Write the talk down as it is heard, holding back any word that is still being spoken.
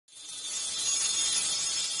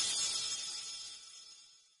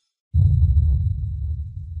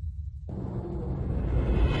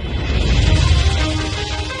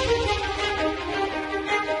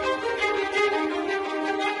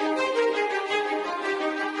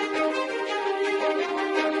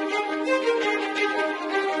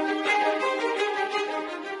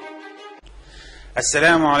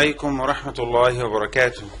Assalamu alaikum wa rahmatullahi wa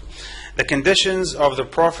barakatuh. The conditions of the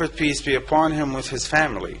Prophet, peace be upon him, with his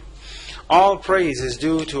family. All praise is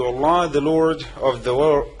due to Allah, the Lord of the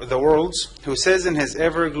worlds, who says in his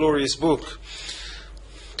ever-glorious book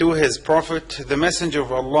to his Prophet, the Messenger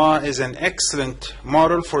of Allah is an excellent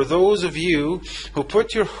model for those of you who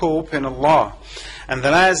put your hope in Allah and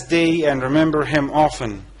the last day and remember Him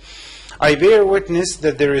often. I bear witness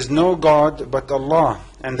that there is no God but Allah,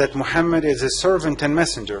 and that Muhammad is His servant and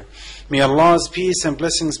messenger. May Allah's peace and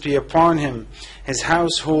blessings be upon him, his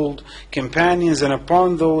household, companions, and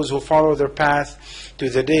upon those who follow their path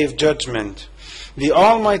to the day of judgment. The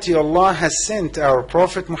Almighty Allah has sent our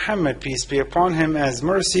Prophet Muhammad, peace be upon him, as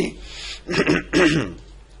mercy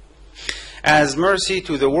as mercy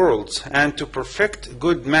to the worlds, and to perfect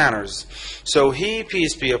good manners. So he,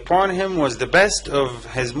 peace be upon him, was the best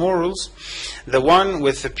of his morals, the one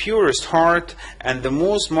with the purest heart and the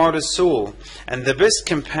most modest soul, and the best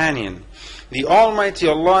companion. The Almighty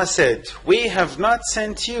Allah said, "We have not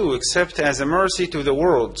sent you except as a mercy to the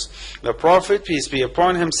worlds." The Prophet, peace be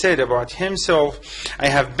upon him, said about himself, "I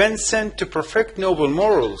have been sent to perfect noble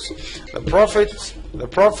morals." The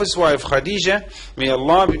Prophet's wife Khadija,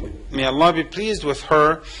 may Allah be pleased with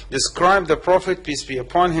her, described the Prophet, peace be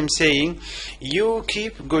upon him, saying, "You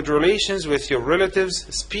keep good relations with your relatives,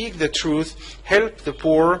 speak the truth, help the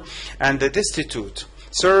poor and the destitute.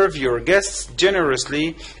 Serve your guests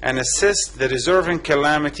generously and assist the deserving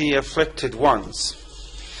calamity afflicted ones."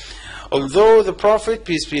 Although the Prophet,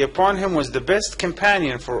 peace be upon him, was the best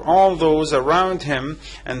companion for all those around him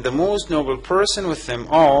and the most noble person with them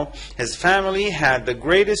all, his family had the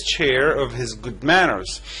greatest share of his good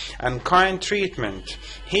manners and kind treatment.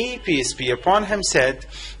 He, peace be upon him, said,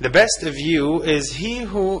 "The best of you is he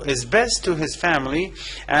who is best to his family,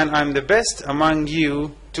 and I'm the best among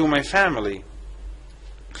you to my family."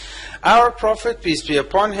 Our Prophet, peace be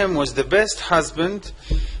upon him, was the best husband.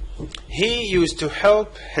 He used to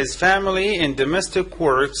help his family in domestic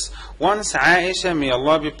works. Once Aisha, may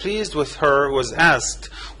Allah be pleased with her, was asked,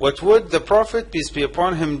 what would the Prophet, peace be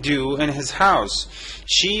upon him, do in his house?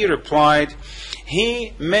 She replied,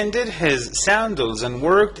 "He mended his sandals and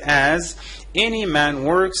worked as any man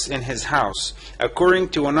works in his house." According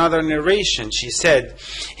to another narration, she said,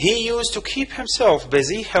 "He used to keep himself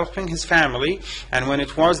busy helping his family, and when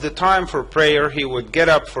it was the time for prayer, he would get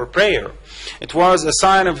up for prayer." It was a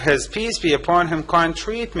sign of his, peace be upon him, kind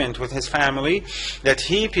treatment with his family that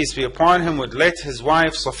he, peace be upon him, would let his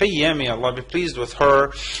wife Safiya, may Allah be pleased with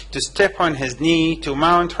her, to step on his knee to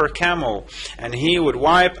mount her camel, and he would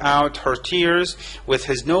wipe out her tears with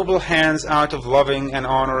his noble hands out of loving and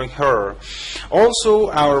honoring her. Also,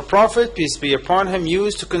 our Prophet, peace be upon him,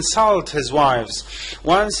 used to consult his wives.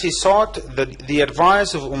 Once he sought the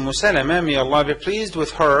advice of Salama, may Allah be pleased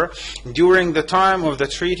with her, during the time of the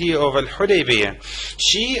Treaty of Al-Hudaybiyah.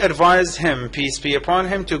 She advised him, peace be upon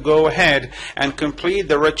him, to go ahead and complete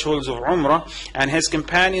the rituals of Umrah, and his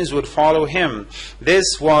companions would follow him.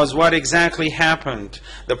 This was what exactly happened.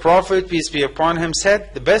 The Prophet, peace be upon him,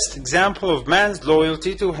 said, "The best example of man's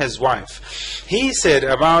loyalty to his wife." He said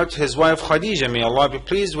about his wife Khadija, may Allah be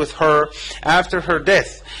pleased with her, after her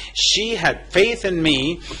death, "She had faith in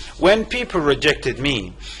me when people rejected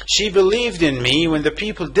me. She believed in me when the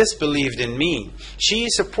people disbelieved in me. She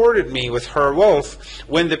supported me with her wealth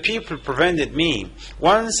when the people prevented me."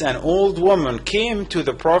 Once an old woman came to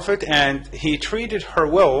the Prophet, and he treated her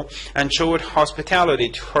well and showed hospitality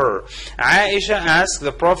to her. Aisha asked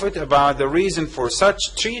the Prophet about the reason for such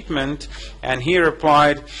treatment, and he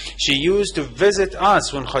replied, "She used to visit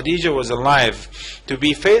us when Khadija was alive. To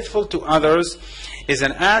be faithful to others is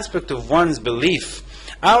an aspect of one's belief."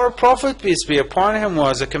 Our Prophet, peace be upon him,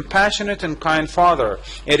 was a compassionate and kind father.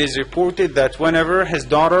 It is reported that whenever his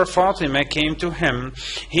daughter Fatima came to him,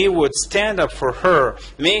 he would stand up for her,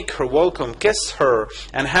 make her welcome, kiss her,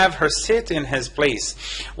 and have her sit in his place.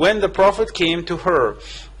 When the Prophet came to her,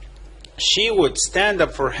 she would stand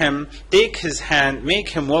up for him, take his hand, make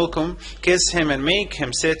him welcome, kiss him, and make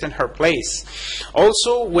him sit in her place.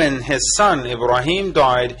 Also, when his son Ibrahim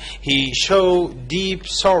died, he showed deep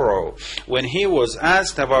sorrow. When he was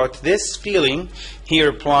asked about this feeling, he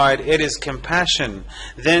replied, "It is compassion."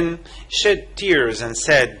 Then shed tears and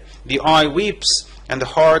said, "The eye weeps and the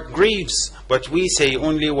heart grieves, but we say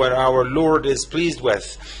only what our Lord is pleased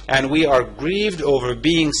with, and we are grieved over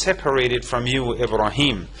being separated from you,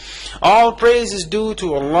 Ibrahim. All praise is due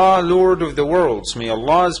to Allah, Lord of the worlds. May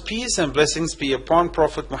Allah's peace and blessings be upon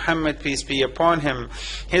Prophet Muhammad, peace be upon him,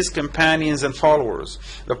 his companions and followers.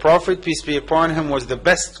 The Prophet, peace be upon him, was the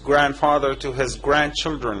best grandfather to his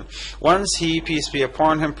grandchildren. Once he, peace be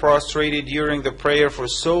upon him, prostrated during the prayer for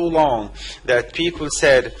so long that people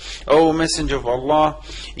said, O Messenger of Allah,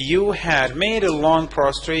 you had made a long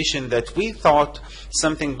prostration that we thought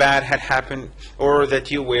something bad had happened, or that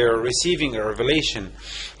you were receiving a revelation.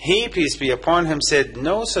 He, peace be upon him, said,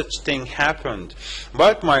 no such thing happened,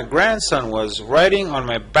 but my grandson was riding on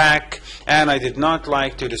my back, and I did not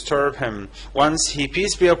like to disturb him. Once he,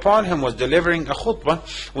 peace be upon him, was delivering a khutbah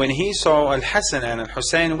when he saw Al-Hassan and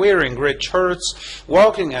Al-Hussein wearing red shirts,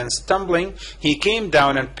 walking and stumbling. He came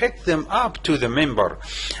down and picked them up to the minbar.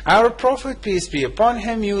 Our Prophet, peace be upon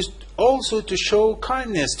him, used also to show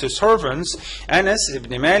kindness to servants. Anas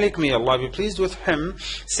ibn Malik, may Allah be pleased with him,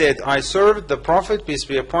 said, I served the Prophet, peace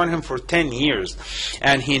be upon him, for 10 years,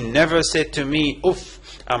 and he never said to me, uff,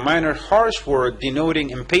 a minor harsh word denoting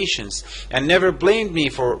impatience, and never blamed me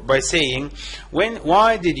by saying,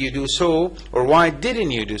 why did you do so, or why didn't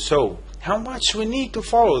you do so? How much we need to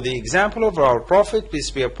follow the example of our Prophet,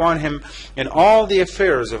 peace be upon him, in all the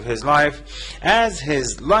affairs of his life, as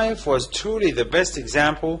his life was truly the best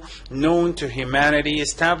example known to humanity,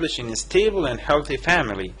 establishing a stable and healthy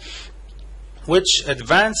family, which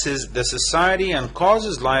advances the society and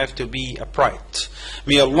causes life to be upright.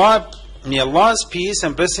 May Allah's peace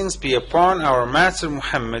and blessings be upon our Master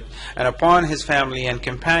Muhammad and upon his family and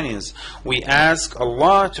companions. We ask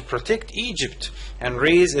Allah to protect Egypt and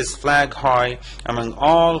raise its flag high among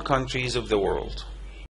all countries of the world.